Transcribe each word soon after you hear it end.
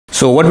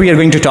So what we are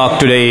going to talk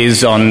today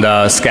is on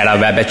the SCADA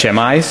web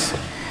HMIs.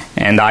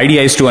 And the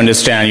idea is to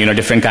understand,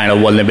 different kind of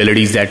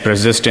vulnerabilities that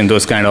persist in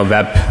those kind of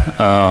web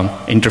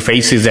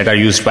interfaces that are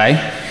used by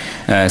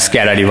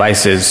SCADA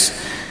devices.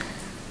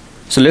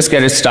 So let's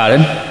get it started.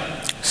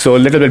 So a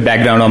little bit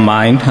background on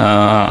mine.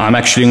 I'm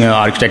actually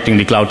architecting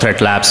the cloud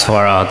threat labs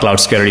for a cloud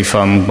security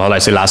firm called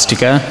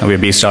Elastica. We're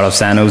based out of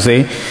San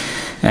Jose.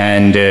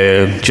 And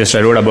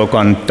I wrote a book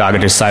on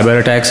targeted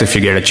cyber attacks. If you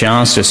get a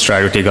chance, just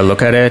try to take a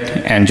look at it,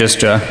 and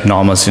just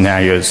normal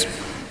scenarios.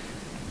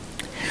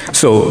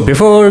 So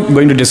before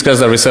going to discuss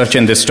the research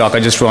in this talk, I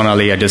just want to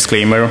lay a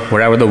disclaimer.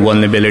 Whatever the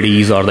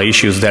vulnerabilities or the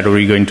issues that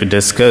we're going to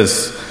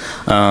discuss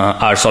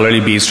are solely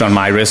based on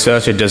my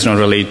research. It does not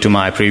relate to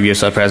my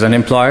previous or present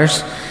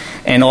employers.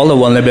 And all the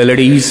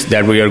vulnerabilities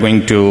that we are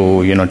going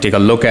to take a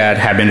look at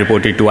have been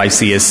reported to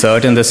ICS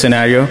CERT in this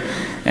scenario.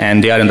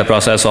 And they are in the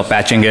process of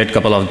patching it. A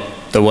couple of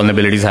the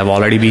vulnerabilities have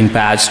already been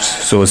patched.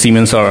 So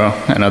Siemens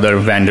and other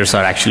vendors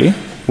are actually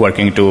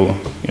working to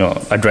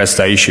address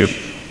the issue.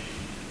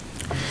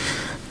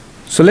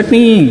 So let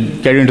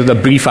me get into the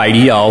brief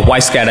idea of why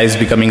SCADA is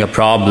becoming a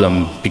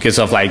problem because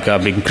of like a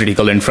big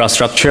critical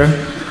infrastructure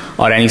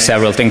or any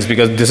several things,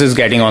 because this is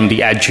getting on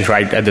the edge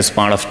right at this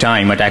point of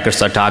time.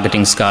 Attackers are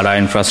targeting SCADA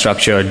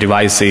infrastructure,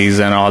 devices,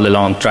 and all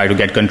along try to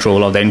get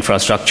control of the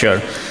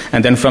infrastructure.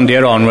 And then from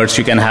there onwards,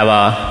 you can have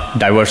a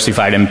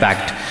diversified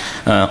impact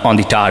on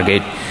the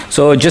target.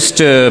 So just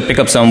to pick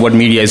up some what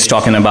media is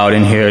talking about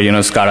in here,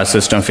 SCADA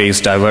system face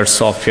diverse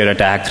software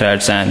attack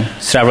threats and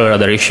several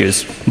other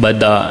issues. But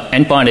the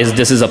end point is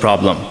this is a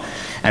problem.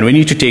 And we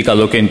need to take a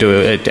look into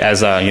it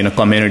as a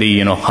community,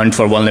 hunt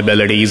for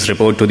vulnerabilities,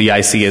 report to the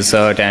ICS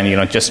CERT,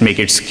 and just make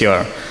it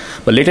secure.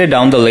 But later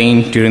down the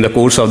lane, during the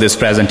course of this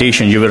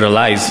presentation, you will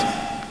realize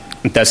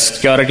the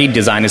security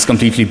design is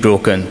completely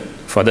broken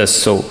for this.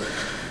 So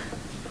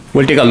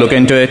we'll take a look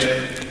into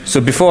it. So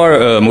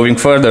before moving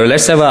further,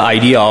 let's have an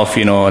idea of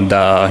the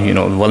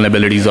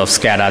vulnerabilities of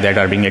SCADA that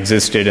are being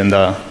existed in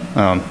the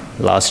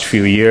last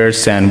few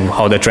years and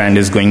how the trend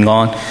is going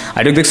on.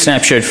 I took this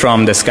snapshot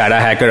from the SCADA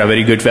Hacker, a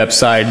very good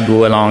website.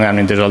 Go along. I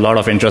mean, there's a lot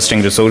of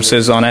interesting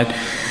resources on it.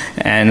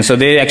 And so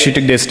they actually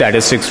took these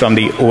statistics from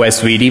the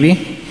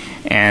OSVDB,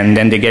 and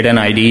then they get an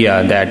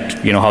idea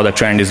that how the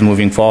trend is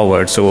moving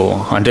forward.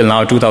 So until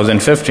now,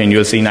 2015,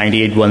 you'll see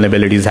 98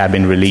 vulnerabilities have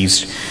been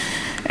released.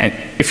 And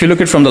if you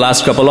look at from the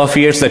last couple of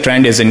years, the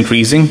trend is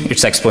increasing.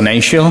 It's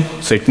exponential.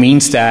 So it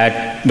means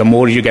that the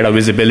more you get a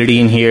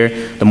visibility in here,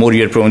 the more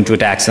you're prone to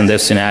attacks in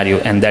this scenario.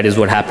 And that is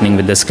what's happening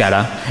with the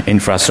SCADA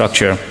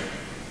infrastructure.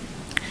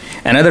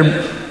 Another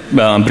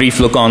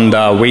brief look on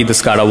the way the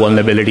SCADA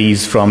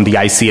vulnerabilities from the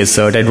ICS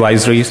CERT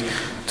advisories.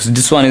 So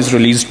this one is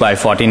released by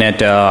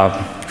Fortinet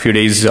a few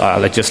days,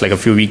 just like a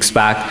few weeks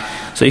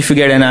back. So if you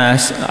get an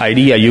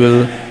idea, you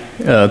will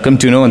come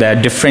to know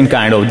that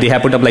they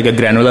have put up like a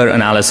granular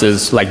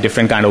analysis, like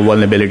different kind of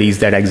vulnerabilities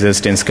that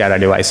exist in SCADA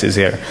devices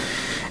here.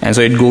 And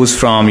so it goes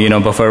from,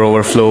 buffer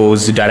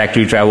overflows,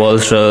 directory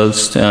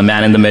traversals,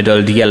 man in the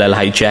middle, DLL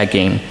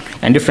hijacking,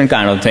 and different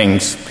kind of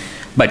things.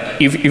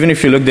 But even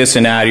if you look at this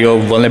scenario,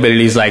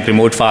 vulnerabilities like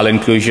remote file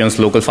inclusions,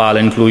 local file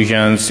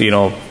inclusions,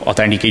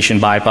 authentication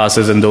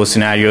bypasses in those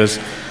scenarios,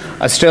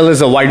 still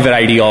is a wide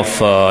variety of,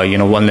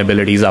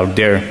 vulnerabilities out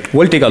there.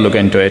 We'll take a look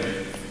into it.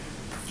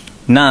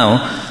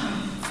 Now,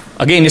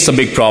 again, it's a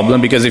big problem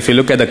because if you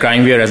look at the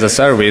crimeware as a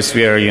service,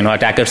 where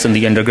attackers in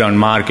the underground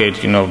market,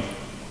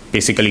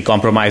 basically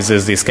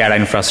compromises the SCADA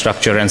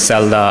infrastructure and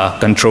sell the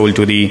control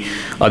to the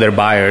other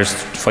buyers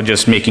for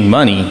just making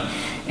money.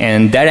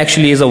 And that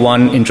actually is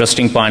one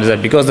interesting point, is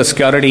that because the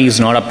security is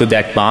not up to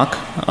that mark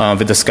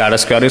with the SCADA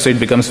security, so it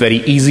becomes very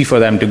easy for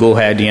them to go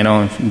ahead,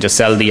 just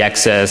sell the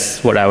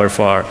access, whatever,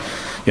 for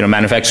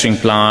manufacturing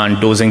plant,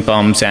 dosing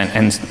pumps,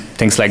 and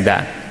things like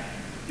that.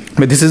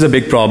 But this is a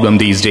big problem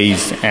these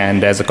days,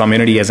 and as a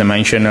community, as I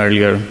mentioned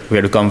earlier, we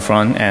have to come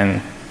front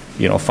and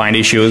find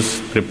issues,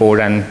 report,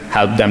 and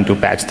help them to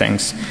patch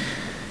things.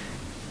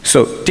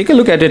 So take a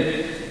look at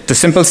it, the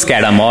simple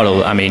SCADA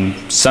model. I mean,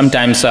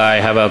 sometimes I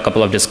have a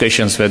couple of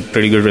discussions with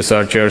pretty good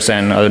researchers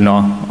and other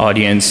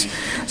audience.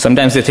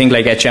 Sometimes they think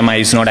like HMI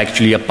is not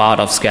actually a part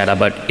of SCADA,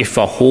 but if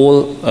a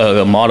whole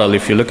model,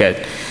 if you look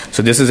at,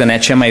 so this is an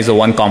HMI is a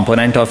one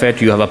component of it.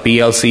 You have a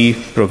PLC,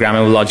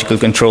 programmable logical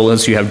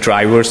controllers. You have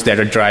drivers that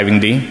are driving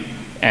the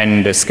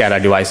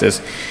SCADA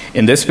devices.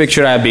 In this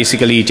picture, I have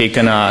basically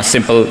taken a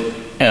simple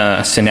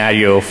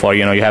scenario for,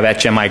 you have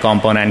HMI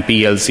component,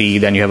 PLC,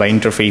 then you have an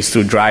interface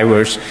through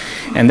drivers,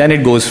 and then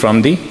it goes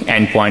from the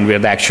endpoint where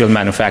the actual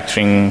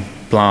manufacturing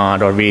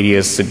plant or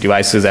various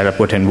devices that are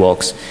put in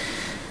works.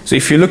 So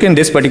if you look in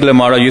this particular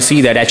model, you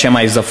see that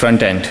HMI is the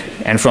front end.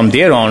 And from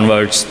there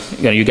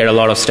onwards, you get a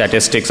lot of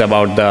statistics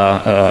about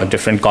the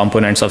different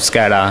components of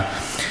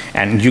SCADA.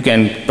 And you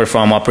can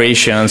perform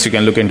operations, you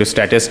can look into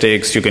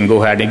statistics, you can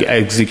go ahead and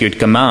execute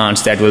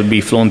commands that will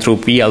be flown through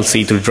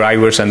PLC, through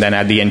drivers, and then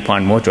at the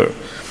endpoint motor.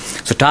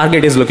 So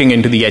target is looking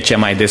into the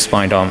HMI this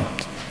point on.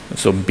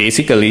 So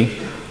basically,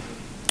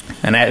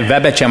 an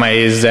web HMI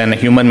is a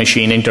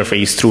human-machine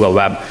interface through a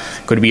web.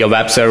 Could be a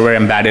web server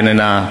embedded in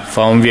a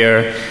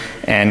firmware.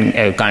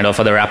 and kind of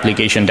other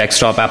application,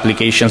 desktop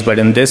applications, but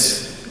in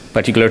this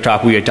particular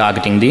talk we are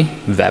targeting the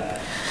web.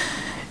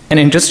 An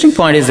interesting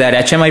point is that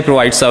HMI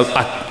provides,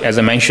 as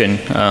I mentioned,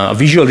 a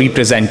visual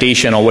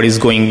representation of what is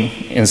going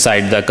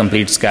inside the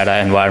complete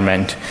SCADA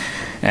environment,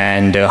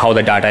 and how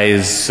the data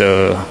is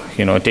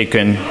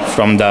taken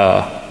from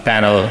the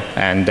panel,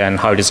 and then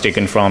how it is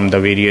taken from the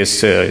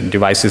various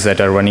devices that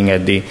are running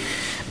at the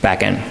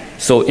back end.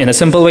 So in a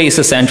simple way, it's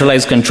a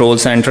centralized control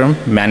center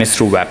managed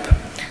through web,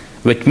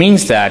 which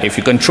means that if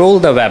you control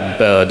the web,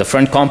 the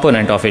front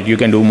component of it, you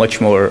can do much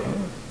more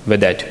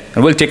with it.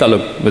 And we'll take a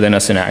look within a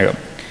scenario.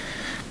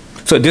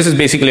 So this is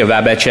basically a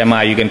web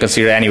HMI. You can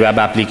consider any web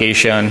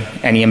application,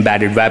 any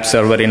embedded web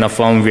server in a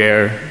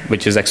firmware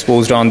which is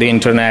exposed on the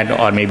internet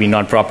or maybe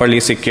not properly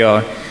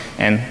secure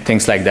and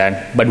things like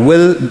that. But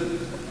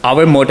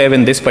our motive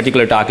in this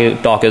particular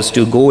talk is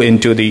to go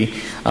into the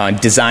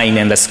design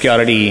and the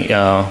security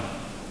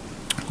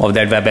of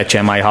that web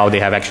HMI, how they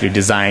have actually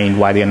designed,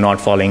 why they are not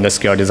following the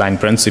secure design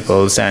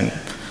principles, and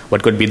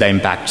what could be the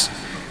impacts.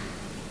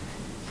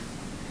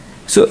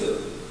 So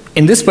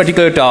in this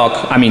particular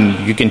talk, I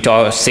mean, you can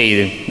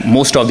say that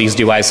most of these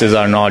devices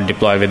are not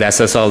deployed with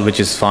SSL, which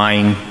is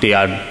fine. They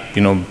are,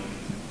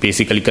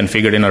 basically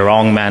configured in a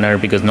wrong manner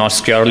because not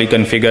securely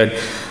configured.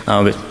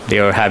 They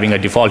are having a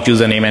default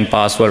username and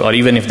password, or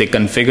even if they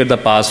configure the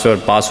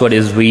password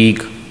is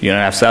weak.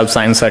 Have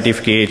self-signed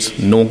certificates,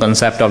 no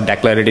concept of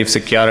declarative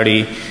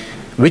security,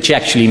 which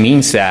actually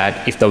means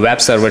that if the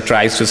web server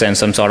tries to send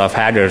some sort of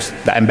headers,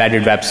 the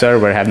embedded web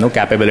server have no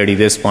capability at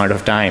this point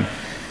of time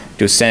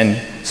to send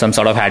some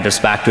sort of headers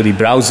back to the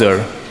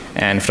browser,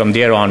 and from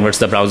there onwards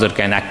the browser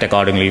can act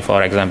accordingly,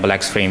 for example,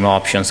 X-frame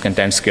options,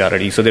 content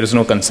security. So there is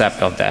no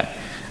concept of that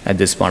at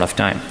this point of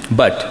time.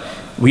 But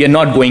we are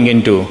not going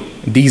into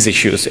these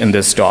issues in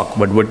this talk,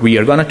 but what we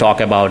are going to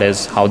talk about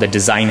is how the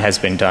design has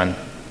been done.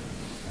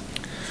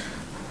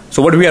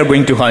 So what we are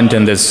going to hunt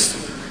in this,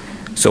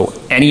 so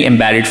any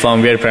embedded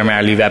firmware,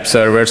 primarily web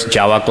servers,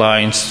 Java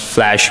clients,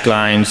 Flash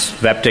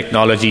clients, web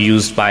technology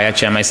used by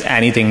HMIs,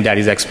 anything that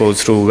is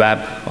exposed through web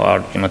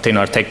or thin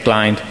or thick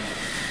client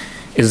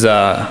is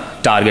a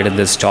target in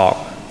this talk.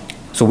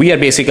 So we are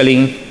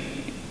basically,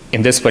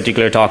 in this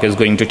particular talk, is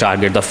going to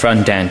target the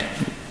front end.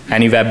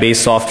 Any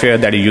web-based software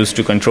that is used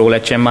to control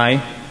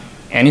HMI,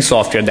 any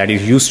software that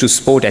is used to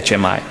support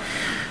HMI,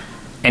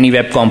 any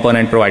web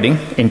component providing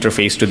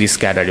interface to the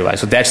SCADA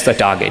device. So that's the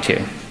target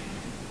here.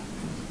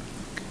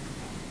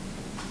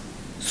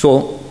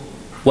 So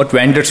what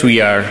vendors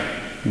we are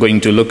going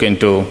to look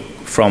into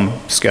from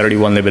security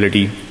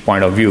vulnerability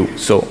point of view.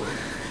 So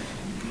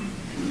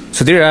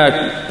there are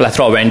a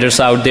plethora of vendors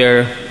out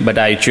there, but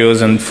I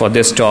chosen for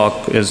this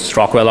talk is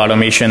Rockwell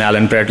Automation,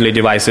 Allen Bradley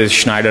Devices,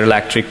 Schneider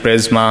Electric,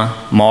 Prisma,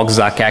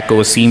 Moxa,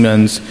 Kako,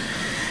 Siemens.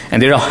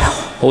 And there are a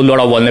whole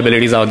lot of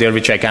vulnerabilities out there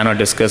which I cannot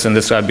discuss in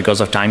this talk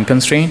because of time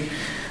constraint.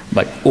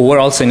 But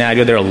overall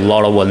scenario, there are a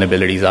lot of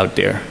vulnerabilities out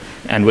there.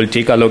 And we'll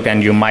take a look,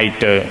 and you might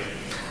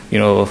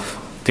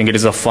think it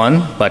is a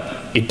fun, but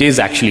it is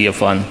actually a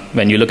fun.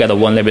 When you look at the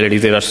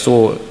vulnerabilities, there are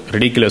so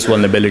ridiculous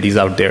vulnerabilities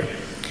out there.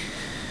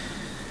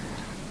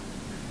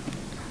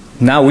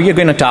 Now we are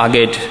going to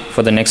target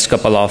for the next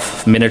couple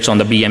of minutes on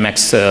the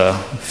BMX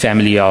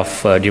family of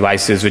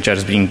devices which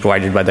are being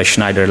provided by the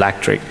Schneider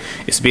Electric.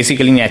 It's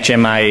basically an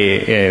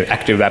HMI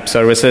active web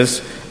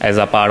services as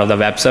a part of the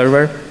web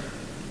server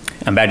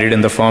embedded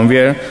in the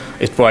firmware.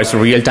 It provides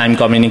real-time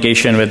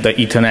communication with the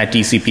Ethernet,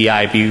 TCP,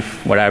 IP,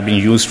 what are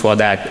being used for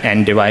that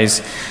end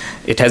device.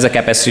 It has a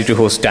capacity to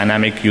host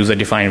dynamic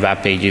user-defined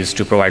web pages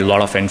to provide a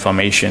lot of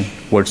information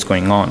what's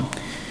going on.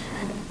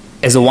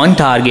 As a one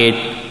target,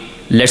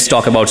 let's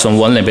talk about some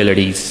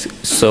vulnerabilities.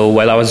 So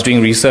while I was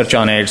doing research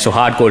on it, so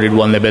hard-coded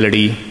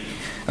vulnerability,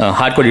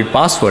 hard-coded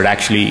password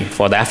actually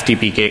for the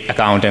FTP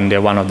account, and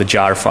they're one of the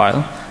jar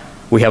file.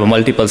 We have a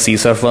multiple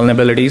CSRF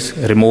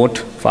vulnerabilities, remote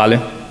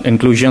file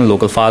inclusion,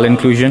 local file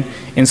inclusion,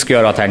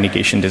 insecure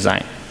authentication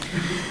design.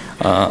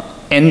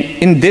 And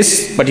in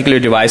this particular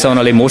device, I want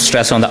to lay more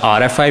stress on the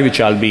RFI, which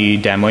I'll be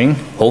demoing.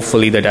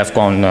 Hopefully the DEF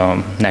CON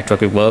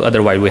network will work,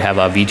 otherwise we have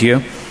a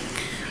video.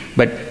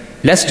 But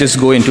let's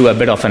just go into a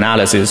bit of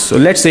analysis. So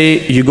let's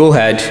say you go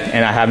ahead,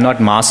 and I have not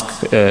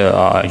masked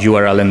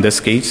URL in this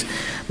case,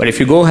 but if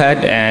you go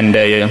ahead and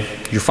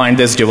you find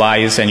this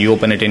device and you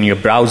open it in your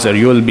browser,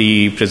 you will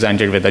be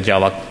presented with a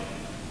Java.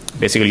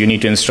 Basically, you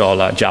need to install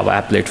a Java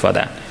applet for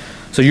that.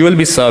 So you will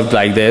be served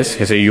like this.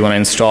 You say you want to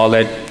install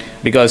it,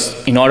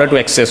 because in order to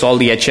access all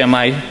the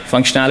HMI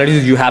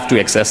functionalities, you have to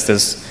access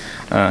this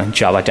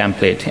Java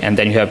template, and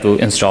then you have to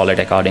install it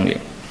accordingly.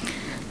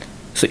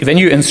 So when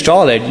you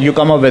install it, you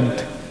come up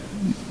with,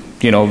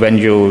 when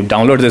you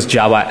download this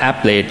Java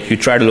applet, you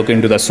try to look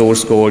into the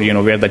source code,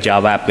 where the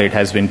Java applet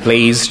has been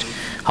placed,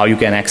 how you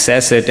can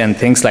access it, and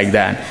things like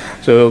that.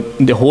 So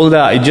the whole,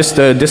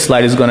 this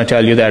slide is going to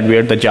tell you that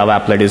where the Java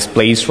applet is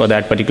placed for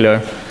that particular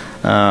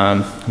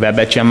web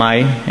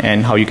HMI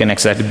and how you can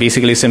access it.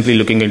 Basically, simply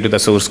looking into the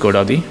source code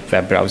of the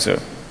web browser.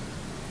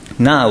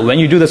 Now, when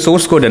you do the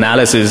source code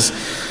analysis,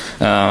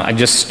 I'm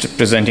just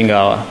presenting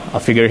a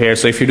figure here.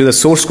 So if you do the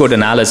source code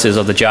analysis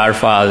of the jar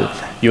file,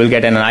 you will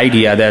get an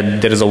idea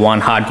that there is a one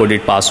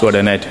hard-coded password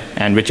in it,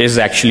 and which is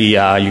actually,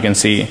 you can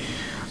see,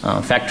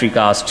 factory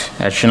cast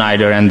at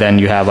Schneider, and then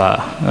you have a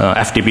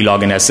FTP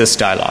login assist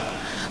dialog.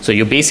 So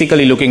you're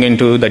basically looking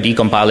into the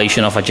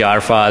decompilation of a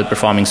jar file,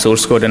 performing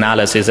source code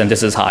analysis, and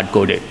this is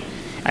hard-coded.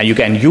 And you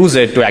can use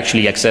it to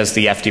actually access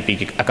the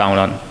FTP account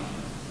on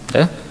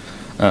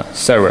the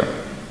server.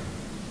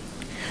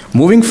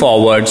 Moving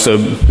forward, so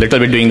little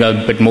bit doing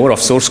a bit more of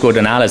source code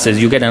analysis,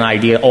 you get an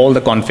idea all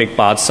the config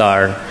paths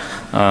are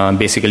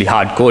basically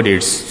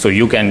hard-coded. So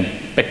you can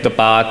pick the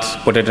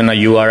path, put it in a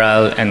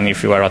URL, and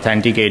if you are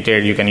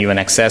authenticated, you can even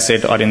access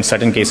it, or in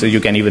certain cases, you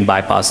can even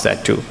bypass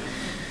that too.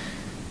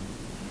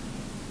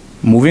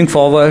 Moving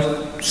forward,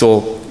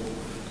 so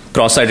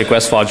cross-site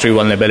request forgery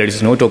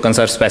vulnerabilities, no tokens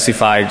are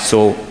specified,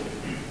 so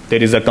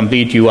there is a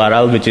complete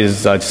URL, which is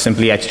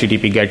simply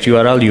HTTP get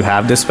URL. You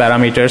have these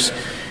parameters.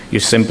 You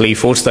simply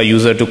force the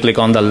user to click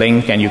on the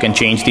link, and you can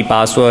change the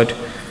password.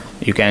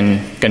 You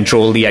can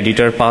control the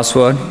editor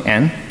password,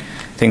 and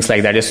things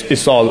like that.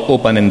 It's all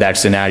open in that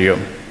scenario.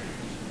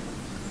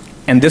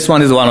 And this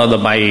one is one of the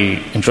my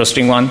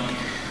interesting one.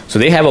 So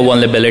they have a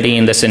vulnerability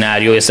in the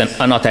scenario. It's an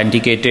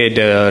unauthenticated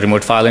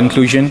remote file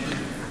inclusion.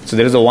 So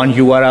there is a one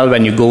URL.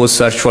 When you go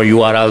search for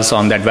URLs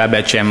on that web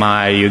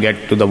HMI, you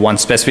get to the one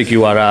specific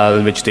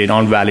URL which they're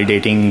not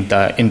validating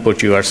the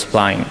input you are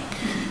supplying.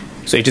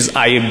 So it is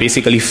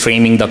basically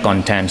framing the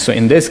content. So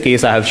in this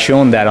case, I have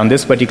shown that on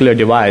this particular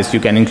device, you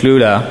can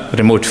include a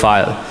remote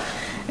file.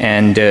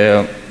 And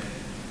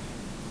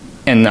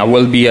I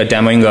will be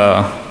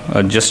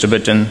demoing just a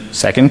bit in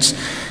seconds.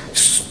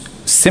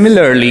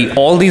 Similarly,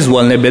 all these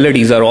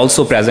vulnerabilities are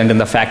also present in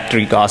the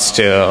factory cast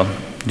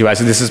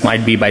devices. This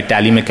might be by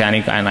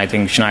Telemechanic, and I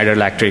think Schneider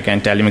Electric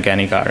and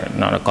Telemechanic are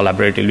not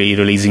collaboratively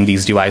releasing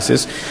these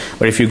devices.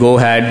 But if you go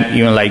ahead,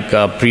 even like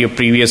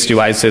previous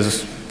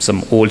devices,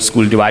 some old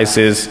school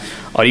devices,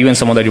 or even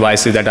some of the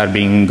devices that are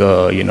being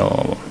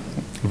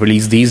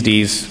released these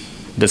days,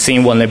 the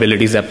same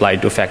vulnerabilities apply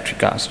to factory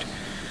cast.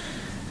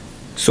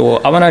 So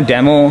I want to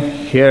demo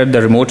here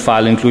the remote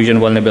file inclusion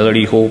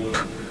vulnerability. Hope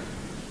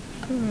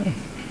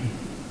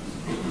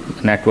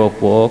the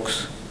network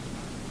works.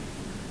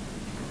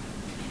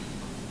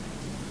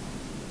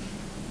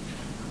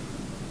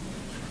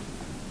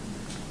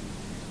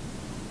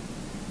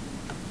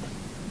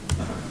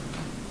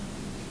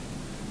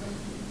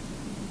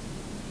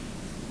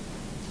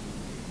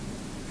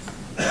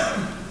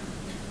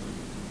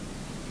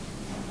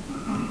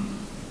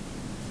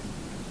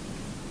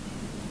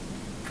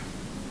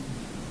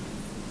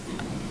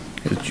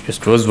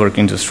 It was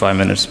working just 5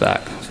 minutes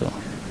back. So.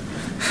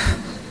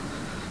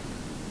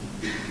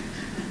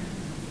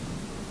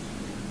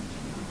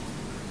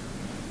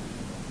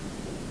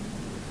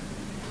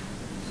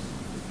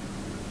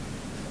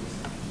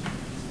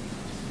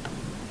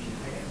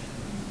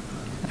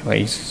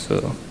 Anyways,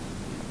 so.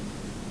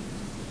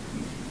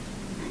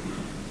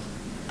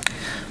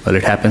 Well,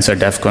 it happens at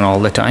DEF CON all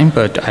the time,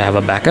 but I have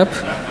a backup.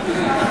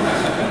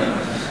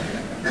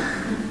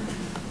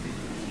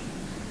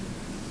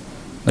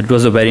 It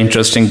was a very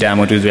interesting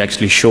demo to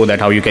actually show that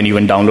how you can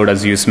even download a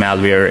Zeus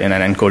malware in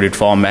an encoded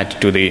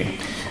format to the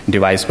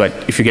device. But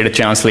if you get a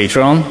chance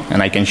later on,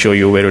 and I can show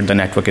you where the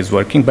network is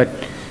working. But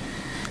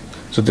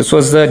so this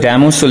was the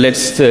demo. So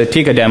let's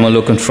take a demo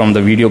look from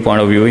the video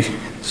point of view.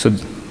 So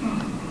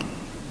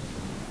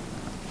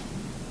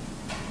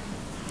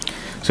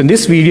in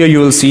this video, you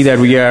will see that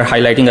we are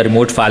highlighting a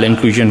remote file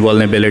inclusion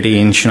vulnerability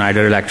in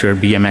Schneider Electric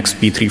BMX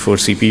P34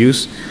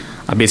 CPUs,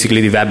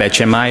 basically the web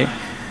HMI.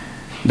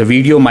 The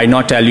video might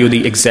not tell you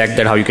the exact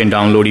that how you can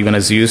download even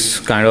a Zeus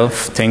kind of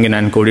thing in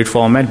an encoded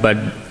format, but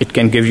it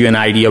can give you an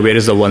idea where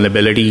is the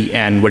vulnerability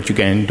and what you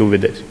can do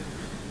with it.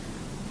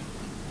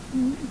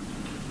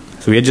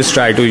 So we just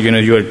try to,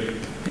 you're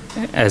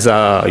as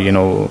a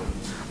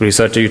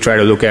researcher, you try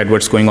to look at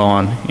what's going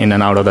on in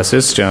and out of the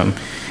system,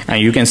 and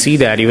you can see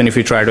that even if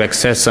you try to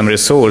access some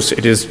resource,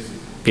 it is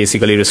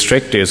basically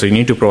restricted. So you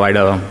need to provide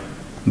a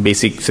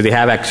basic. So they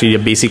have actually a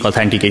basic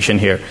authentication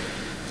here.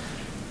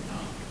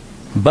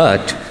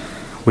 But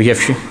we have,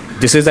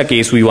 this is the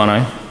case we want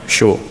to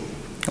show.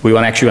 We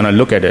actually want to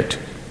look at it.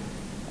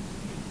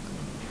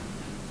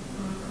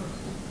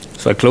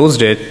 So I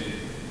closed it.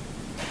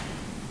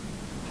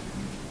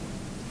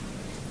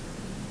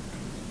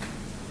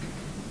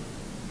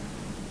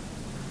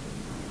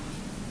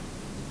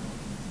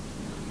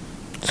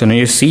 So now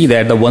you see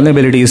that the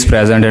vulnerability is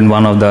present in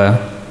one of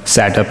the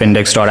setup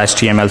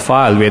index.html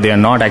file where they are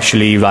not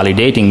actually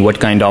validating what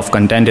kind of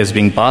content is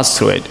being passed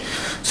through it.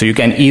 So you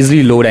can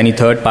easily load any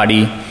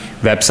third-party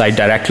website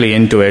directly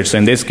into it. So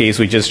in this case,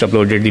 we just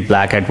uploaded the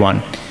black hat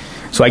one.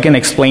 So I can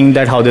explain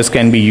that how this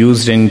can be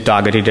used in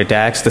targeted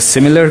attacks. The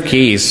similar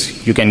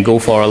case, you can go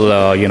for,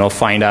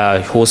 find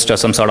a host or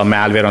some sort of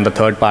malware on the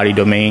third-party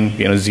domain,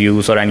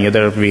 Zeus or any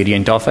other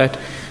variant of it.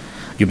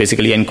 You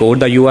basically encode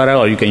the URL,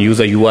 or you can use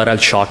a URL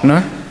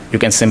shortener you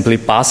can simply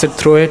pass it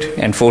through it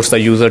and force the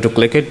user to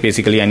click it,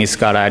 basically any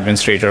SCADA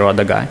administrator or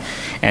the guy.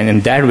 And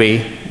in that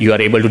way, you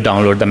are able to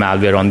download the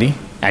malware on the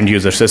end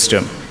user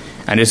system.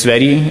 And it's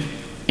very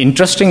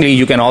interestingly,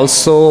 you can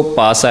also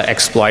pass an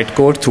exploit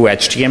code through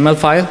HTML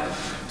file.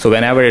 So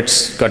whenever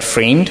it's got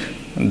framed,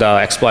 the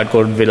exploit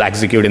code will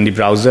execute in the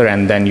browser,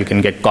 and then you can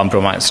get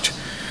compromised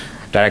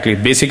directly,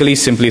 basically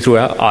simply through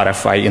a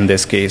RFI in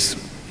this case.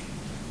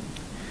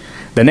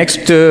 The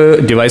next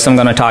device I'm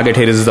going to target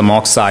here is the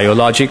MOX IO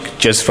logic,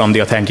 just from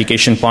the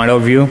authentication point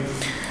of view.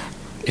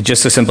 It's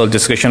just a simple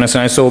discussion.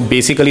 So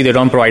basically, they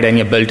don't provide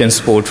any built-in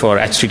support for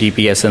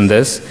HTTPS in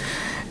this.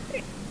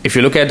 If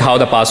you look at how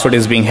the password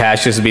is being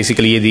hashed, it's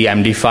basically the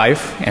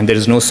MD5, and there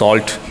is no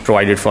salt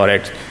provided for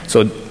it.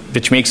 So,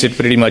 which makes it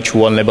pretty much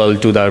vulnerable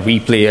to the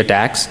replay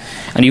attacks.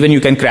 And even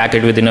you can crack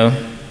it within a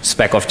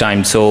speck of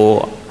time.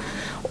 So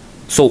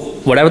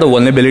whatever the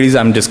vulnerabilities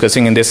I'm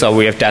discussing in this,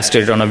 we have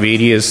tested on a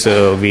various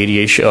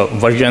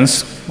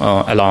versions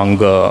along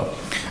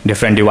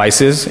different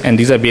devices, and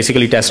these are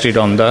basically tested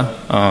on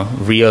the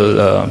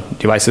real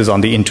devices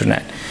on the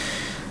internet.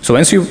 So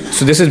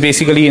this is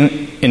basically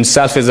in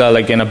itself is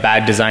like in a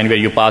bad design where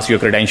you pass your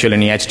credential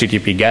in the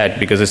HTTP GET,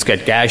 because it's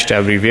get cached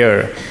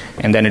everywhere,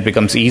 and then it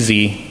becomes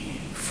easy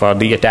for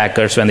the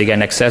attackers when they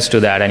get access to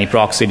that, any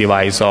proxy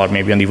device or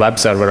maybe on the web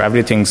server,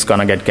 everything's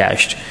gonna get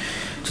cached.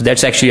 So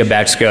that's actually a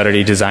bad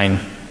security design.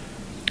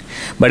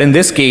 But in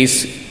this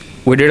case,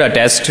 we did a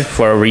test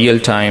for a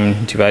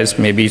real-time device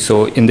maybe.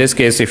 So in this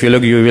case, if you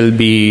look, you will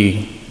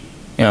be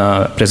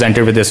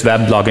presented with this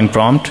web login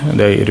prompt,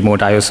 the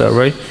remote IO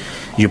server.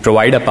 You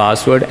provide a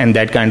password, and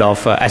that kind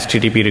of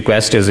HTTP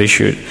request is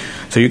issued.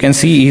 So you can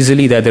see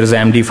easily that there is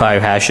MD5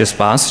 hash is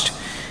passed.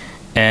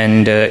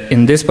 And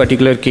in this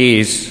particular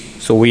case,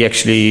 so we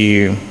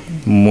actually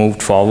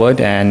moved forward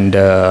and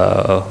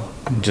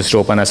just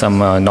open some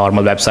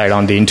normal website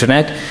on the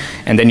internet,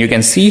 and then you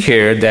can see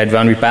here that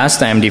when we pass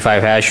the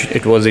MD5 hash,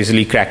 it was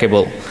easily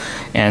crackable.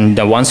 And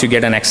once you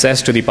get an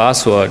access to the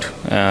password,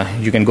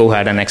 you can go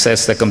ahead and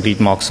access the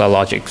complete MOX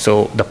logic.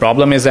 So the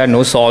problem is that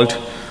no salt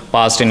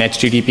passed in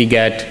HTTP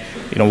GET,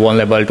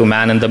 vulnerable to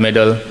man in the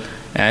middle,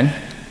 and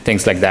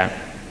things like that.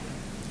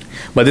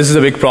 But this is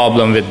a big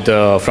problem with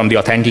from the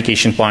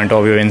authentication point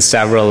of view in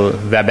several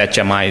web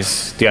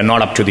HMIs. They are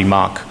not up to the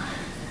mark.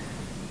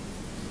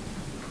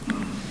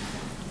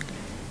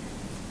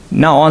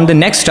 Now, on the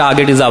next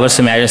target is our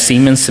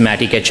Siemens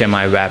Semantic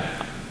HMI web.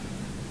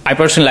 I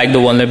personally like the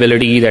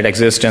vulnerability that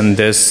exists in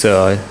this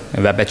web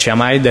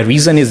HMI. The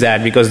reason is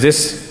that because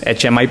this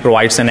HMI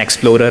provides an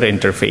Explorer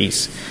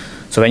interface.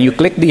 So when you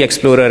click the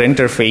Explorer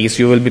interface,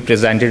 you will be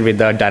presented with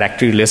the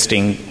directory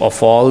listing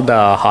of all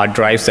the hard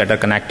drives that are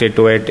connected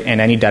to it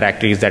and any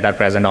directories that are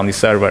present on the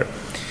server.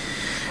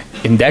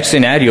 In that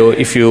scenario,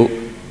 if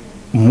you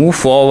move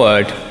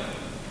forward,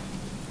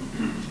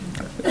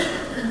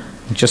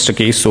 just a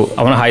case, so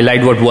I want to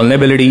highlight what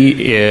vulnerability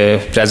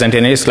present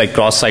in it is like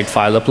cross-site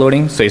file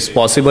uploading. So it's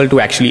possible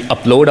to actually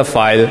upload a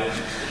file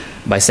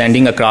by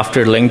sending a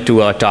crafted link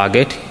to a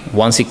target.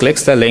 Once he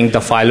clicks the link,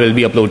 the file will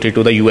be uploaded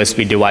to the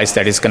USB device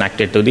that is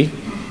connected to the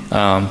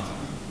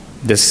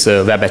this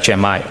web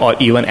HMI or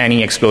even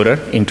any Explorer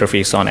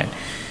interface on it.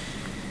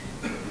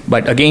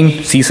 But again,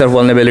 CSRF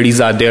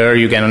vulnerabilities are there.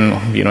 You can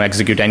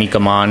execute any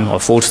command or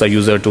force the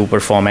user to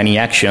perform any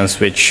actions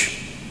which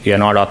you are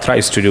not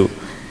authorized to do.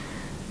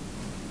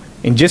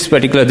 In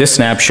this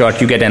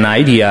snapshot, you get an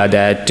idea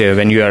that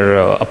when you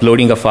are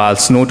uploading a file,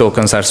 no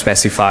tokens are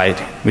specified,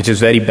 which is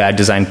very bad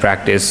design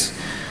practice.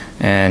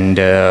 And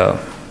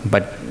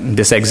but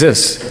this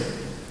exists.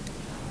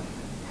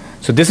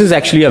 So this is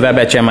actually a web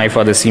HMI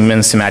for the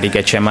Siemens Semantic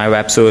HMI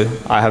web. So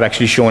I have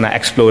actually shown an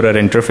Explorer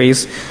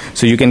interface.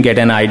 So you can get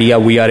an idea.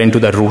 We are into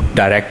the root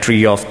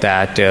directory of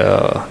that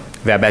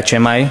web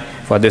HMI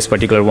for this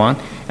particular one.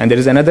 And there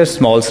is another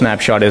small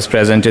snapshot is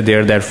presented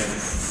there that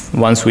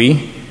once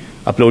we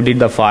uploaded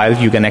the file,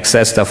 you can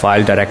access the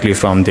file directly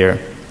from there.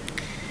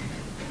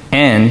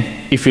 And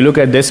if you look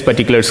at this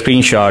particular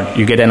screenshot,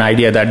 you get an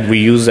idea that we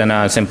use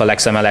a simple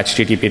XML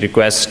HTTP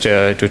request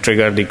to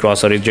trigger the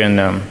cross-origin,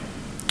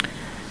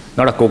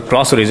 not a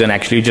cross-origin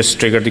actually, just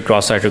trigger the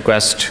cross-site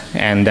request,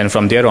 and then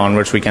from there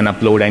onwards we can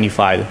upload any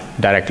file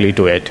directly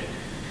to it.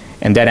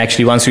 And then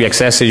actually once you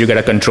access it, you get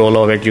a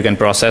control of it, you can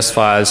process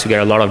files, you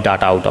get a lot of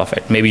data out of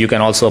it. Maybe you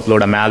can also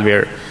upload a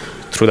malware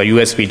through the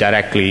USB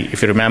directly.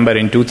 If you remember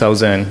in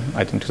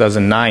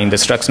 2009, the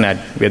Stuxnet,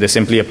 where they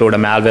simply upload a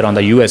malware on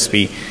the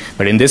USB,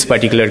 but in this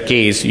particular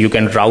case, you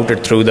can route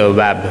it through the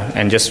web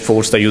and just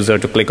force the user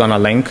to click on a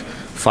link.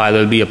 File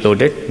will be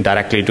uploaded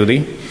directly to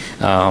the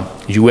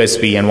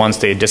USB, and once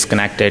they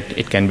disconnect it,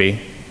 it can be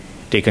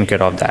taken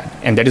care of that.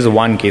 And that is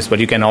one case, but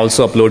you can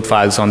also upload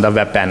files on the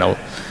web panel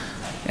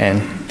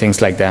and things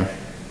like that.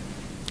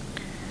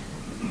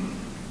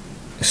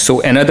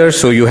 So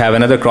you have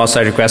another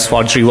cross-site request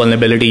forgery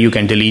vulnerability. You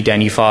can delete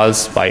any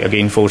files by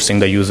again forcing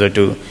the user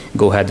to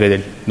go ahead with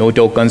it. No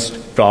tokens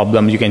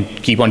problem. You can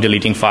keep on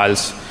deleting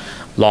files,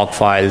 log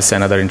files,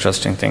 and other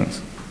interesting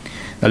things.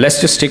 Now let's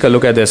just take a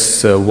look at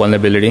this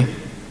vulnerability.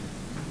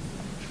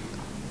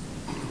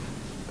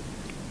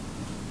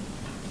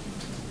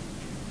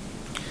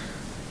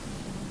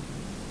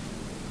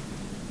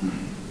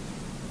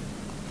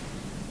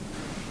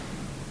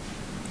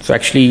 So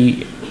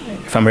actually,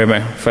 if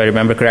I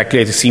remember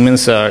correctly,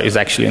 Siemens is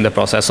actually in the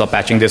process of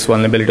patching this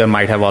vulnerability, or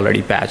might have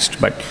already patched,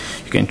 but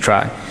you can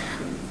try.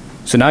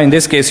 So now in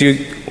this case,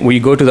 we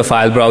go to the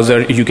file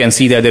browser. You can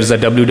see that there's a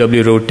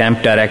www root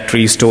temp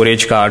directory,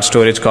 storage card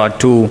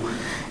 2,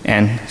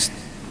 and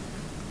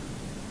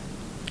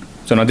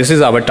so now this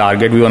is our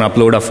target. We want to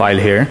upload a file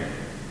here.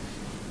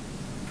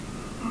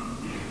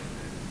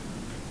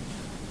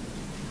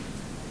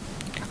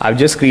 I've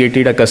just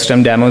created a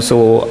custom demo,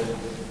 so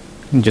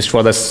just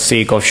for the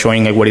sake of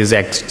showing what is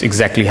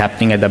exactly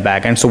happening at the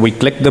back end. So we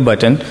click the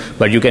button,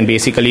 but you can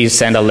basically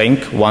send a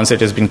link. Once it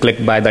has been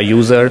clicked by the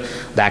user,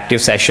 the active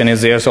session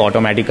is there, so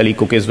automatically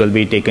cookies will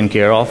be taken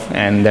care of,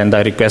 and then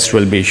the request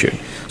will be issued.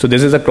 So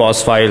this is a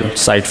cross-file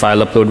site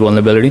file upload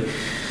vulnerability.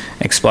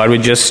 Exploit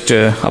with just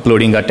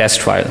uploading a test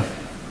file.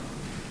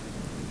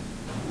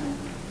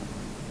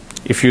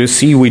 If you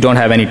see, we don't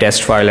have any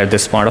test file at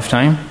this point of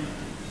time.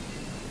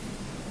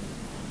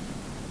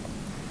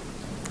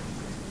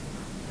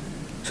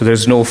 So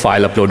there's no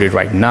file uploaded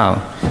right now.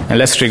 And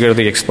let's trigger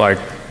the exploit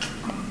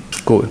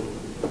code.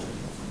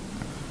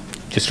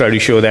 Just try to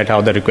show that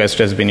how the request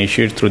has been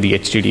issued through the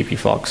HTTP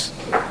Fox.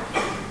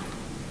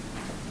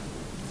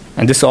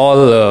 And this all,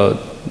 the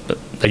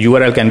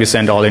URL can be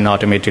sent all in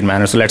automated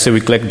manner. So let's say we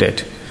clicked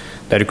it.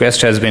 The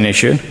request has been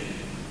issued.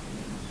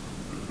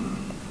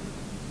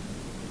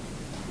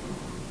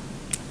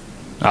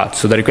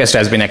 So the request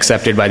has been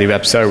accepted by the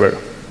web server.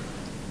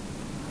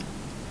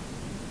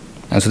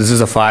 And so this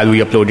is a file. We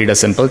uploaded a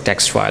simple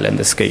text file in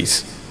this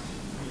case.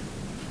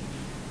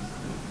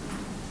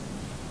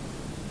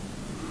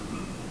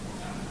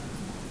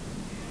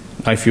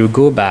 Now if you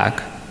go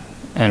back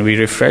and we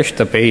refresh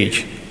the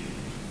page,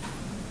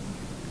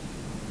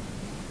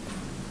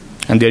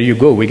 and there you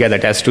go, we get a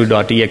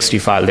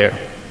test2.txt file there.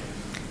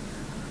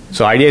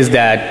 So idea is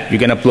that you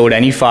can upload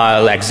any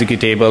file,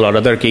 executable, or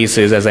other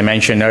cases, as I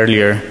mentioned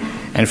earlier,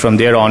 and from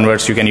there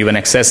onwards you can even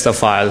access the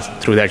file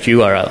through that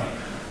URL.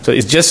 So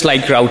it's just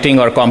like routing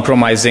or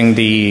compromising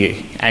the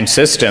end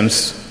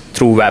systems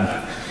through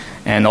web.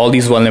 And all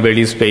these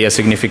vulnerabilities play a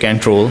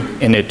significant role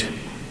in it.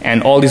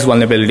 And all these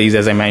vulnerabilities,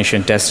 as I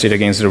mentioned, tested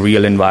against the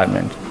real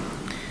environment.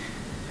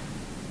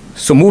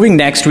 So moving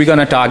next, we're going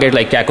to target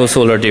like Kako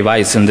Solar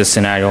device in this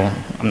scenario.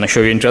 I'm not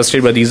sure you're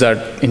interested, but these are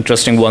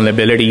interesting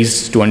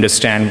vulnerabilities to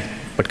understand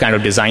what kind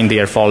of design they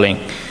are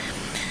following.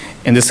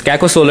 In this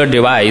Kako Solar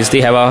device,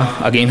 they have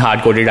a, again,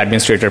 hard-coded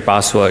administrator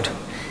password.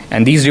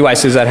 And these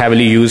devices are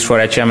heavily used for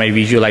HMI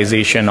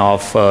visualization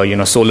of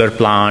solar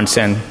plants,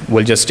 and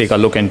we'll just take a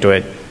look into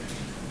it.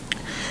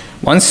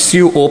 Once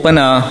you open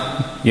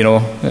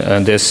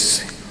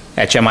this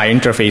HMI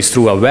interface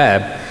through a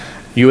web,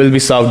 you will be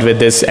served with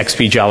this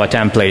XP Java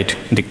template.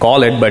 They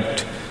call it,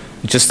 but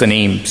just the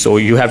name. So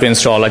you have to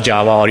install a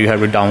Java, or you have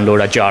to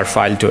download a jar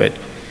file to it.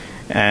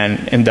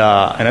 And in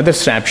the another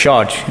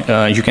snapshot,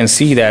 you can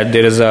see that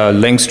there is a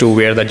links to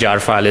where the jar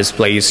file is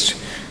placed.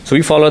 So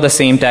we follow the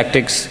same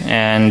tactics,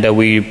 and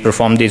we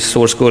perform the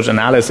source code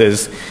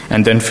analysis,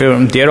 and then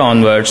from there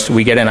onwards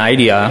we get an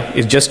idea.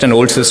 It's just an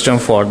old system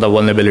for the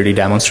vulnerability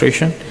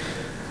demonstration.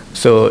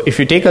 So if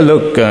you take a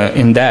look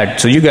in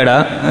that, so you get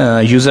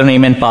a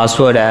username and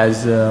password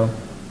as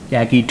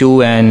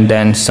Kaki2 and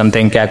then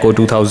something Kako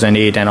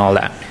 2008 and all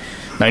that.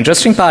 Now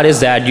interesting part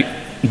is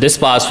that this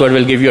password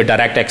will give you a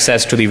direct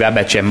access to the web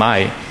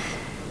HMI.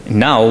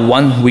 Now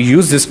when we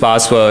use this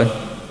password,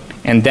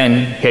 and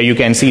then here you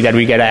can see that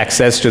we get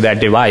access to that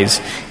device.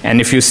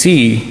 And if you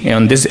see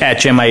on this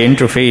HMI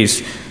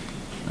interface,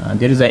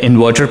 there is an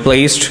inverter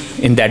placed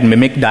in that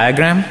mimic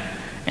diagram.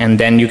 And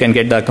then you can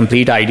get the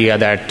complete idea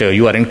that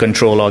you are in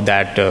control of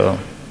that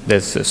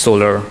this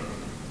solar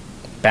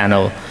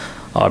panel,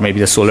 or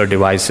maybe the solar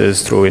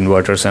devices through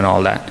inverters and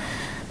all that.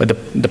 But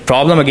the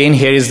problem again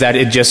here is that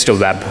it's just a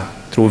web.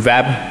 Through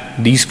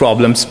web, these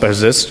problems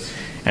persist.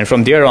 And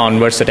from there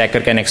onwards,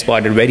 attacker can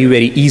exploit it very,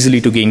 very easily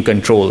to gain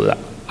control.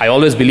 I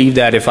always believe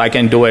that if I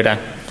can do it,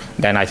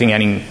 then I think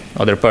any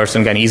other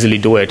person can easily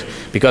do it.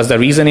 Because the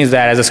reason is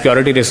that as a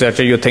security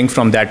researcher, you think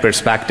from that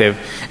perspective,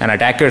 and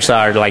attackers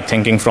are like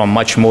thinking from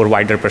much more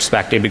wider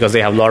perspective, because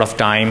they have a lot of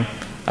time,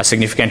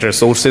 significant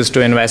resources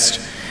to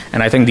invest.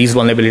 And I think these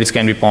vulnerabilities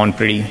can be pawned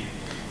pretty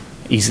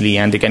easily,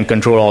 and they can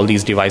control all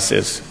these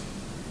devices.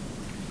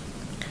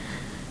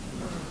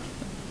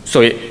 So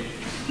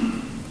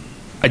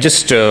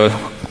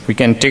we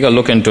can take a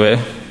look into it.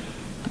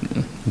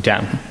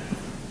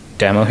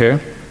 Demo here.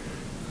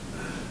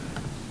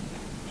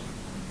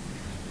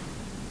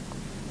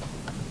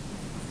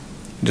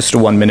 Just a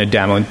 1-minute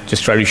demo,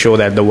 just try to show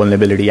that the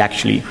vulnerability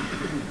actually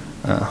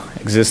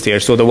exists here.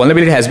 So the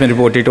vulnerability has been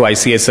reported to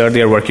ICSR.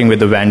 They are working with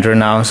the vendor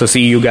now. So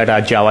see, you get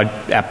a Java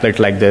applet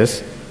like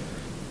this.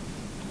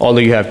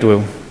 Although you have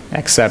to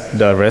accept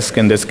the risk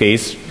in this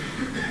case.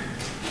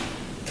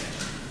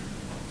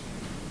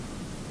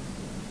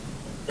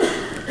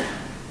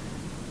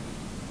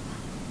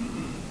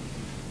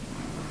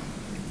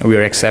 We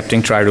are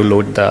accepting, try to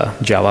load the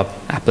Java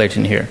applet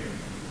in here.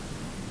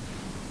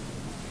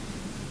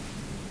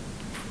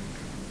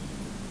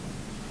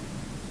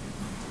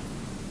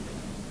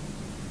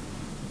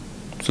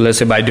 So let's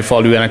say by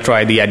default we're going to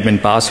try the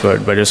admin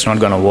password, but it's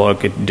not going to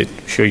work. It did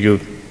show you're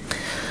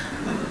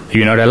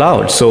not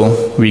allowed.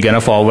 So we're going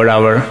to forward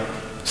our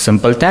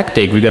simple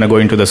tactic. We're going to go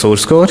into the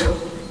source code,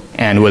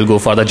 and we'll go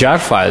for the jar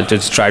file to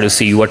try to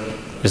see what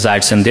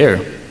resides in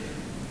there.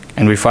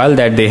 And we found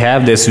that they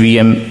have this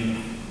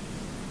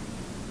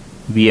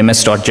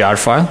vms.jar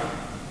file.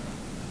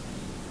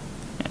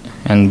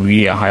 And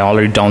I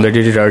already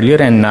downloaded it earlier,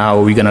 and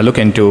now we're going to look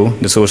into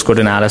the source code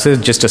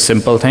analysis, just a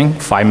simple thing,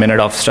 5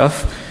 minutes of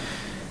stuff.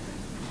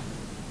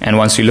 And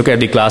once you look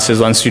at the classes,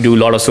 once you do a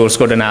lot of source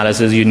code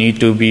analysis, you need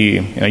to be,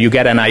 you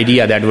get an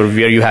idea that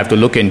where you have to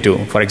look into.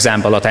 For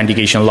example,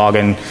 authentication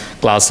login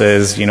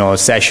classes,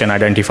 session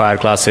identifier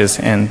classes,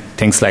 and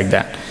things like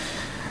that.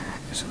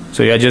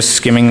 So you're just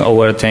skimming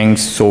over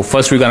things. So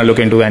first we're going to look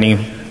into any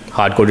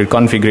hard-coded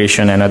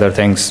configuration and other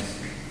things.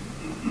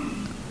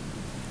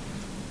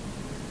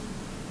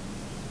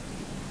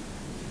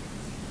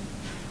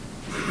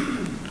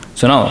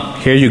 So now,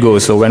 here you go.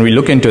 So when we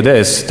look into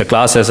this, the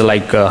class has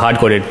like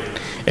hard-coded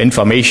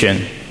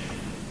information.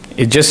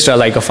 It's just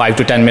like a 5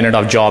 to 10 minute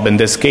of job in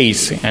this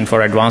case, and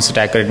for advanced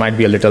attacker it might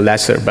be a little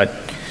lesser. But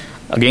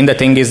again, the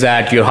thing is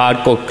that your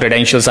hardcore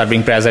credentials are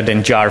being present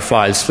in jar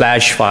files,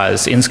 flash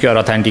files, insecure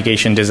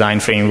authentication design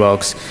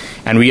frameworks,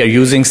 and we are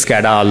using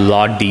SCADA a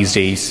lot these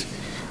days.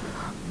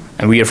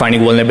 And we are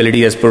finding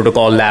vulnerability as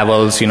protocol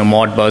levels,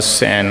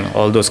 Modbus and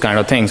all those kind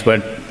of things.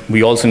 But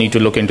we also need to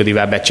look into the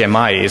web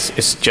HMI.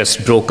 It's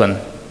just broken.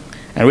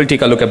 And we'll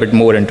take a look a bit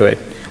more into it.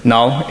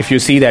 Now, if you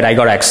see that I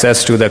got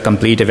access to the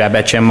complete web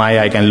HMI,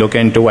 I can look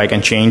into, I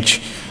can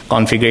change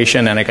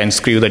configuration, and I can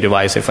screw the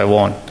device if I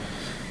want.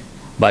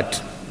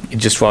 But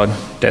it's just for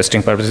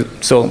testing purposes.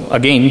 So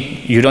again,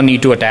 you don't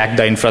need to attack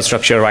the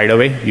infrastructure right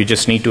away. You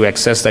just need to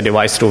access the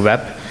device through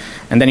web.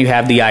 And then you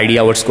have the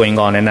idea what's going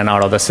on in and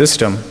out of the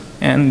system.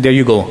 And there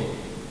you go.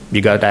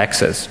 You got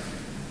access.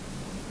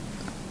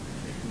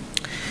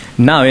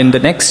 Now, in the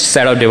next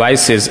set of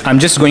devices, I'm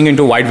just going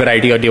into a wide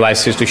variety of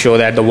devices to show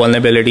that the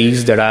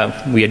vulnerabilities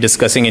that we are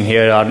discussing in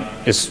here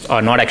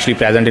are not actually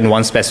present in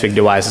one specific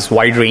device. It's a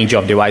wide range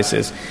of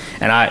devices.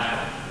 And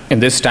in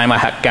this time,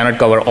 I cannot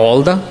cover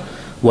all the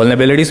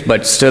vulnerabilities,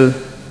 but still,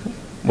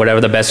 whatever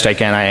the best I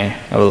can,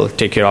 I will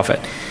take care of it.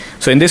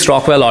 So in this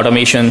Rockwell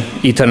Automation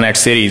Ethernet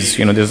series,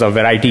 there's a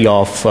variety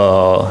of,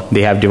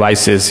 they have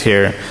devices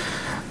here,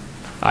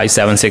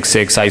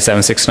 i766,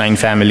 i769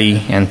 family,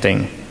 and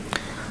thing.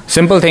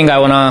 Simple thing, I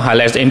want to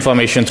highlight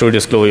information through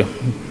disclosure,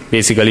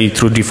 basically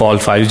through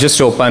default files. Just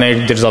open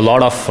it, there's a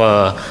lot of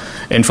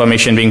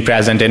information being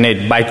present in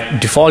it. By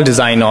default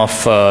design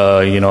of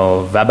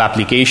web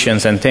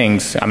applications and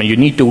things, you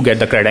need to get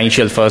the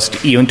credential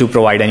first even to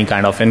provide any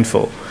kind of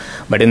info.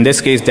 But in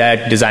this case,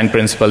 that design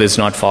principle is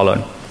not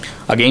followed.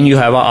 Again, you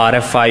have a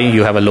RFI,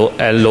 you have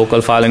a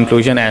local file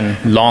inclusion,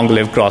 and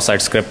long-lived cross-site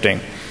scripting.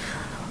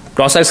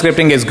 Cross-site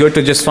scripting is good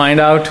to just find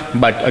out,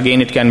 but again,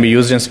 it can be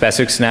used in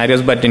specific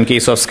scenarios. But in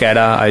case of SCADA,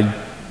 I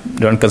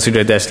don't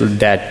consider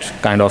that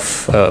kind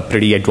of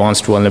pretty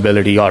advanced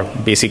vulnerability, or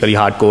basically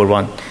hardcore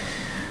one.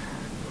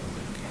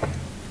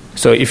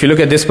 So if you look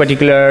at this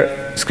particular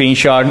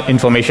screenshot,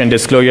 information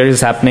disclosure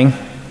is happening.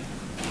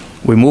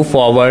 We move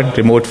forward,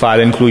 remote file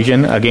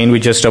inclusion. Again,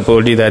 we just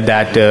uploaded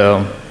that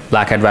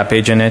Black Hat web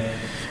page in it,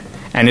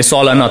 and it's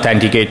all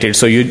unauthenticated.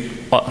 So you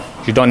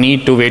don't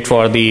need to wait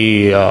for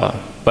the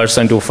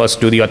person to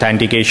first do the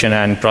authentication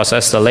and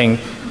process the link.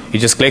 You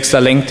just click the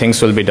link,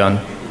 things will be done.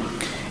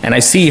 And I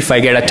see if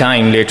I get a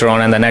time later on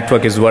and the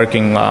network is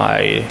working,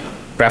 I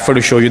prefer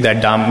to show you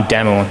that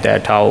demo,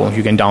 that how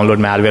you can download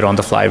malware on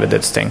the fly with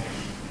this thing.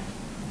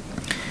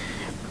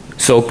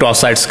 So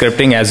cross-site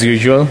scripting, as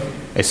usual,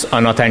 is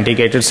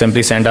unauthenticated.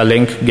 Simply send a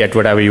link, get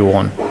whatever you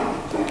want.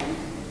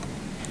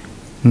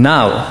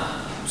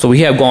 Now, so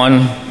we have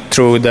gone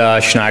through the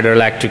Schneider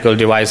electrical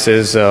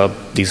devices,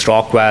 these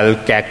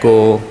Rockwell,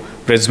 Cacco,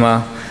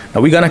 Prisma. Now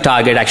we're going to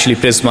target actually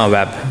Prisma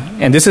Web.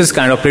 And this is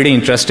kind of pretty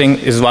interesting.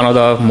 It's one of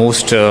the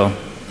most,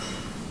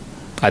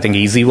 I think,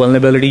 easy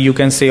vulnerability you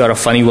can say, or a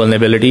funny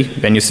vulnerability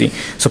when you see.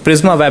 So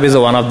Prisma Web is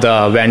one of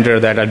the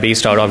vendors that are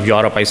based out of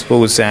Europe, I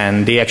suppose,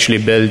 and they actually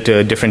build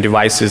different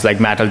devices like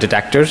metal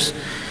detectors.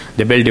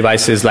 They build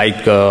devices like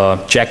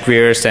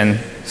checkwares and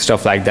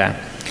stuff like that.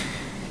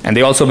 And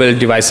they also build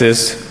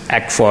devices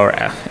for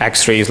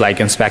X-rays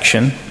like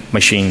inspection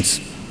machines.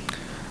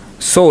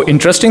 So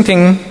interesting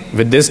thing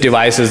with this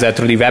device is that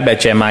through the web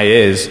HMI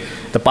is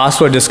the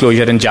password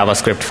disclosure in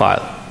JavaScript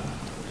file.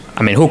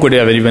 Who could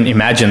have even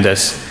imagined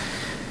this?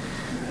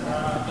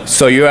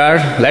 So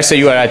let's say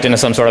you are at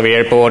some sort of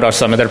airport or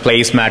some other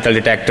place, metal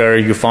detector,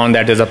 you found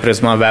that there's a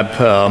Prisma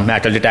Web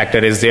metal detector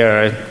is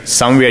there,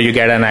 somewhere you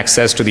get an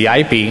access to the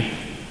IP,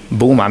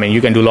 boom,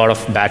 you can do a lot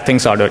of bad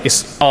things out of it.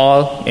 It's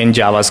all in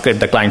JavaScript,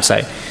 the client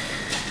side.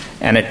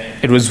 And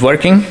it was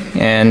working,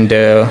 and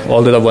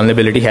although the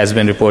vulnerability has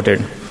been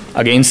reported.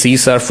 Again,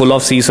 CISA, full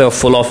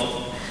of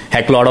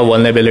heck lot of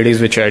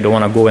vulnerabilities, which I don't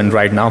want to go in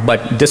right now,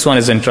 but this one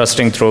is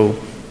interesting through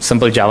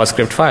simple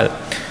JavaScript file.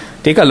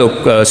 Take a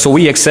look. So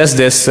we access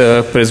this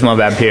Prisma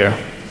Web here.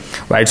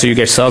 right? So you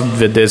get served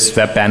with this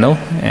web panel,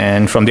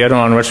 and from there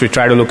onwards, we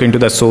try to look into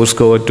the source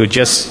code to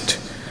just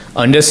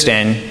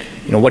understand,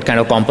 what kind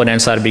of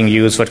components are being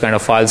used, what kind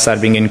of files are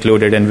being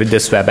included in with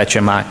this web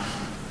HMI.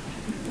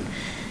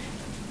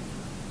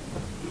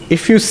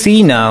 If you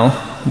see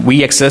now,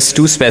 we access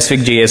two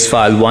specific JS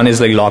files. One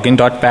is like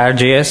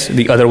login.par.js,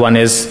 the other one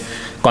is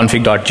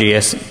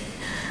config.js.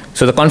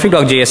 So the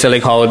config.js is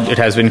like how it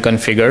has been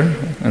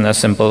configured in a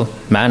simple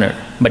manner.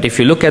 But if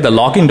you look at the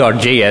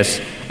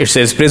login.js, it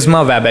says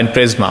Prisma Web and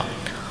Prisma.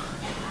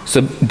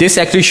 So this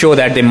actually shows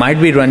that they might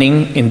be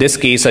running, in this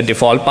case, a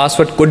default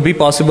password could be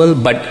possible,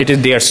 but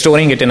they are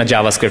storing it in a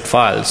JavaScript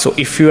file. So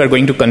if you are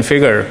going to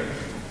configure,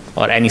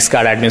 or any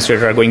SCADA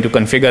administrator are going to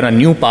configure a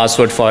new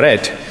password for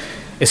it,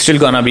 it's still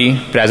going to be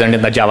present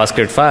in the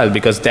JavaScript file,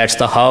 because that's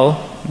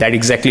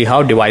exactly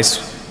how device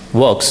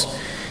works.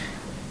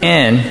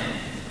 And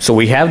so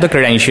we have the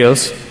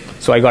credentials.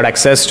 So I got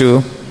access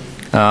to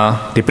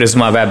the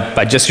Prisma Web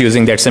by just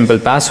using that simple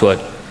password.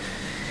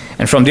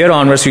 And from there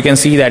onwards, you can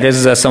see that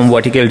is some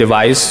vertical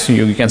device.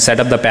 You can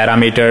set up the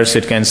parameters.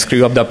 It can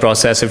screw up the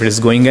process if it is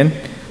going in.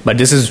 But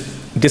this is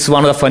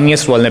one of the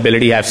funniest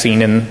vulnerability I've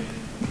seen in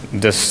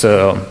this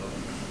SCADA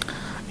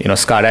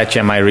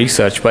HMI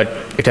research. But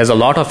it has a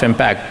lot of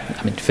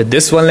impact. I mean, with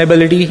this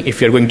vulnerability, if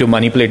you're going to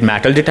manipulate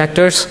metal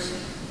detectors,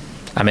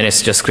 I mean,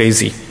 it's just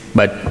crazy.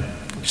 But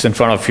it's in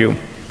front of you.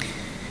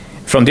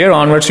 From there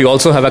onwards, you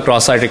also have a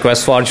cross-site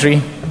request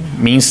forgery.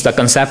 Means the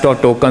concept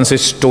of tokens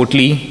is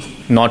totally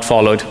not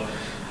followed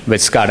with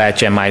SCADA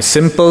HMI.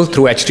 Simple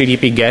through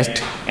HTTP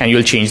GET, and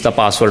you'll change the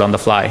password on the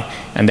fly,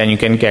 and then you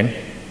can get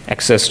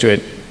access to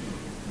it.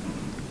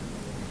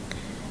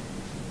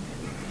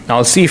 Now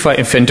I'll see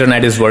if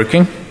internet is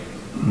working,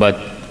 but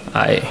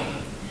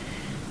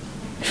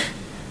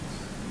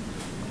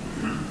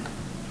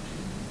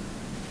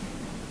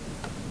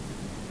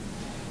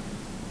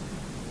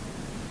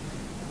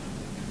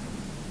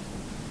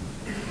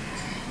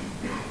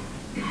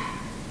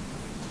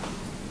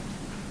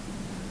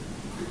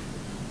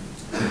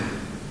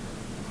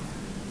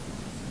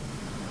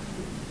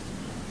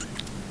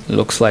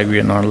looks like we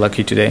are not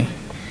lucky today.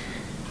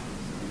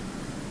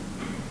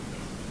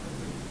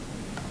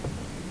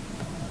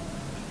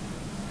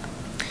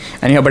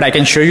 Anyhow, but I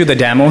can show you the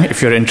demo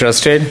if you're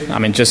interested. I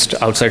mean, just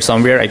outside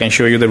somewhere, I can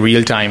show you the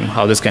real time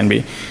how this can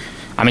be.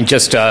 I mean,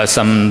 just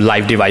some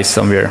live device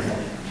somewhere.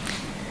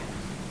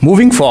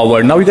 Moving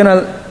forward, now we're going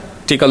to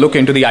take a look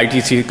into the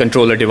ITC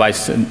controller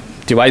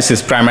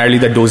devices, primarily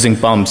the dosing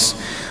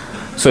pumps.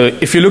 So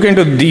if you look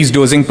into these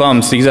dosing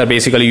pumps, these are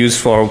basically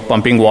used for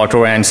pumping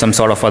water and some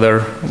sort of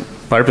other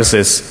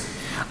purposes.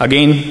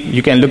 Again,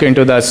 you can look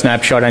into the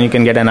snapshot and you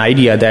can get an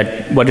idea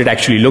that what it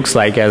actually looks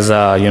like as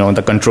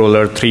the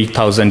controller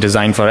 3000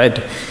 design for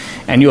it.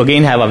 And you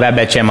again have a web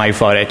HMI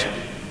for it.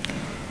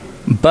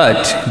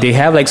 But they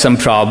have like some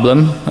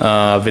problem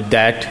with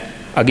that.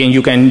 Again,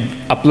 you can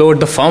upload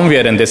the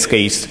firmware in this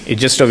case. It's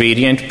just a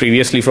variant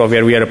previously from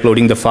where we are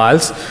uploading the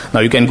files.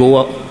 Now you can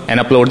go and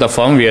upload the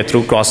firmware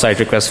through cross-site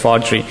request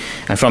forgery.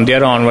 And from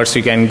there onwards,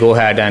 you can go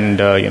ahead and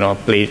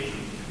play.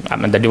 I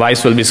mean, the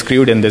device will be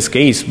screwed in this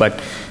case,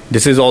 but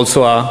this is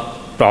also a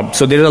problem.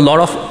 So there are a lot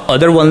of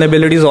other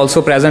vulnerabilities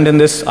also present in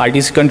this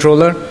ITC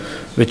controller,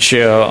 which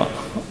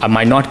I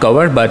might not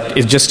cover, but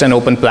it's just an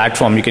open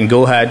platform. You can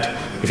go ahead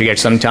if you get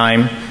some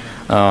time.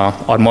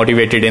 Or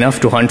motivated enough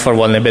to hunt for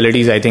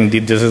vulnerabilities. I think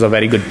this is a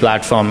very good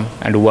platform,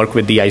 and to work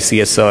with the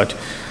ICS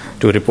cert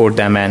to report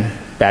them and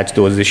patch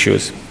those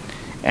issues.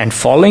 And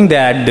following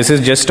that, this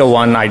is just a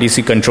one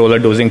ITC controller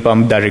dosing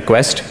pump, the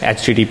request,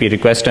 HTTP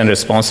request and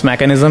response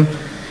mechanism.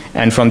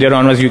 And from there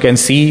onwards, you can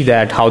see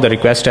that how the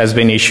request has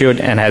been issued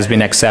and has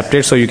been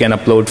accepted. So you can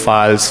upload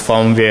files,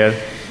 firmware,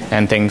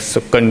 and things. So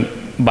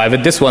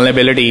with this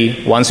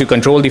vulnerability, once you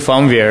control the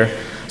firmware,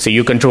 so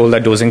you control the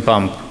dosing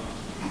pump.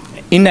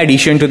 In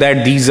addition to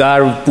that, these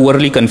are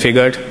poorly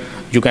configured.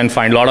 You can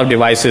find a lot of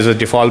devices with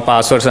default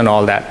passwords and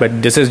all that,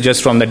 but this is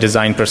just from the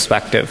design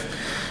perspective,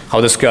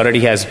 how the security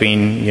has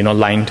been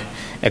lined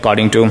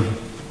according to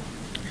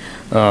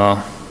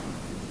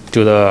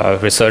the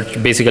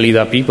research, basically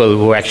the people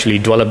who actually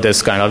develop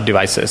this kind of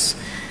devices.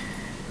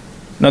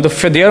 Now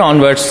from there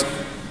onwards,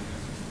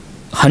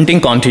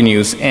 hunting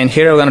continues, and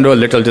here we're going to do a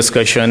little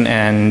discussion,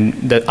 and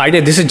the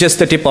idea, this is just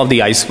the tip of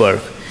the iceberg.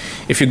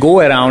 If you go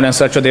around and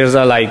search, there's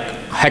a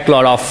heck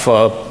lot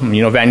of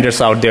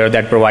vendors out there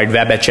that provide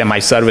web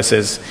HMI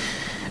services.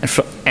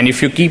 And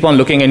if you keep on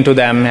looking into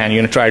them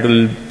and try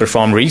to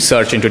perform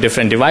research into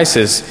different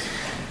devices,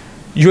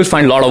 you will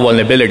find a lot of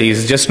vulnerabilities.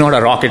 It's just not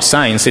a rocket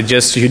science. It's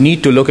just you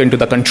need to look into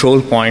the control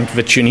point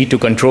which you need to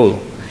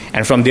control.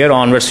 And from there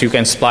onwards, you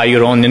can spy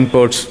your own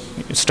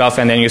inputs, stuff,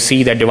 and then you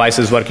see that device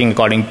is working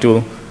according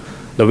to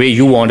the way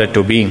you want it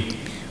to be.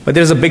 But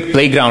there's a big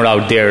playground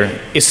out there.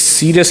 It's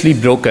seriously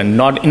broken.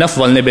 Not enough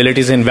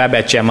vulnerabilities in web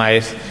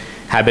HMIs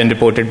have been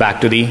reported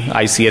back to the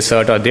ICS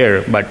cert or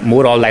there, but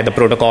more all like the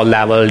protocol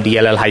level,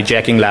 DLL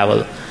hijacking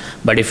level.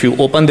 But if you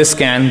open the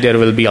scan, there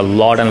will be a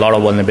lot of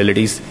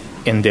vulnerabilities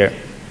in there.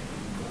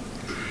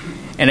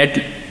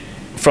 And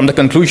from the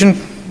conclusion,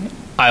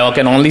 I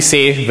can only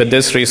say with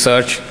this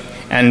research,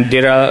 and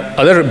there are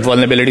other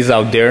vulnerabilities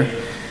out there,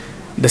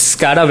 the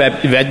SCADA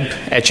web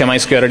HMI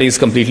security is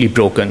completely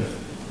broken.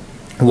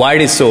 Why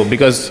it is so?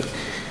 Because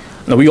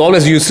we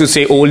always used to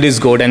say old is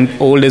good and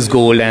old is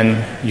gold,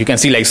 and you can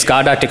see like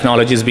SCADA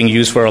technology is being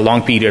used for a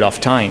long period of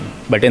time.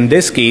 But in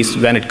this case,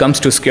 when it comes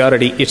to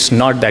security, it's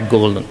not that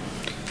golden.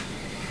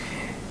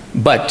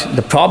 But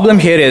the problem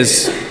here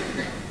is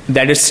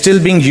that it's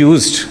still being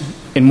used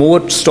in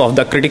most of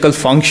the critical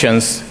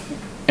functions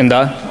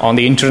on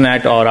the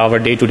internet or our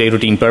day-to-day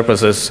routine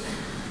purposes.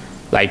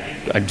 Like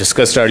I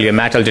discussed earlier,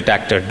 metal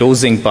detector,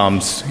 dosing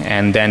pumps,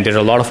 and then there are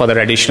a lot of other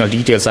additional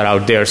details that are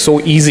out there. So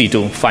easy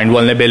to find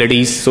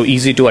vulnerabilities, so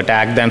easy to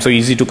attack them, so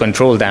easy to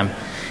control them.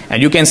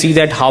 And you can see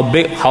that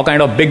how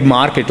kind of big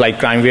market like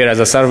crimeware as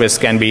a service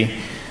can be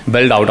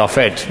built out of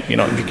it. You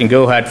can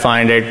go ahead,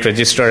 find it,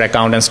 register an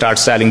account, and start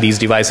selling these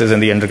devices in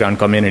the underground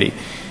community.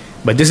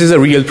 But this is a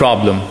real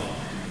problem.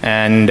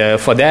 And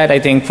for that, I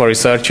think for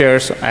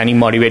researchers, any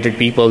motivated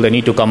people, they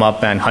need to come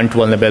up and hunt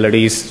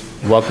vulnerabilities,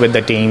 work with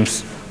the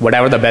teams,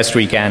 whatever the best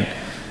we can.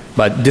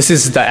 But this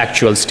is the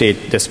actual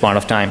state this point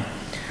of time.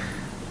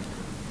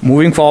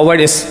 Moving forward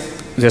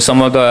there's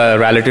some of the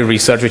relative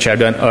research which I've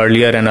done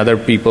earlier and other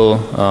people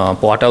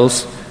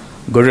portals,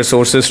 good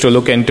resources to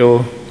look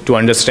into to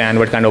understand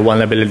what kind of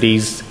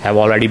vulnerabilities have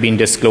already been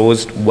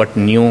disclosed, what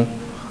new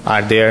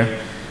are there.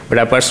 But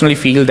I personally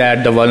feel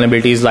that the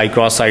vulnerabilities like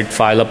cross-site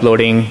file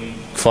uploading,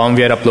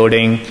 firmware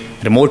uploading,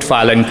 remote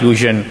file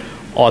inclusion,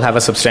 all have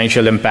a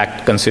substantial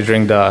impact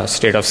considering the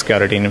state of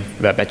security in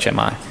web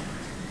HMI.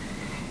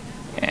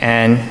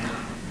 And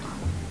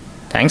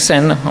thanks,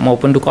 and I'm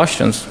open to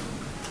questions.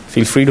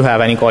 Feel free to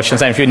have any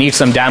questions, and if you need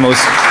some demos,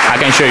 I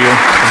can show you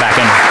the back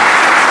end.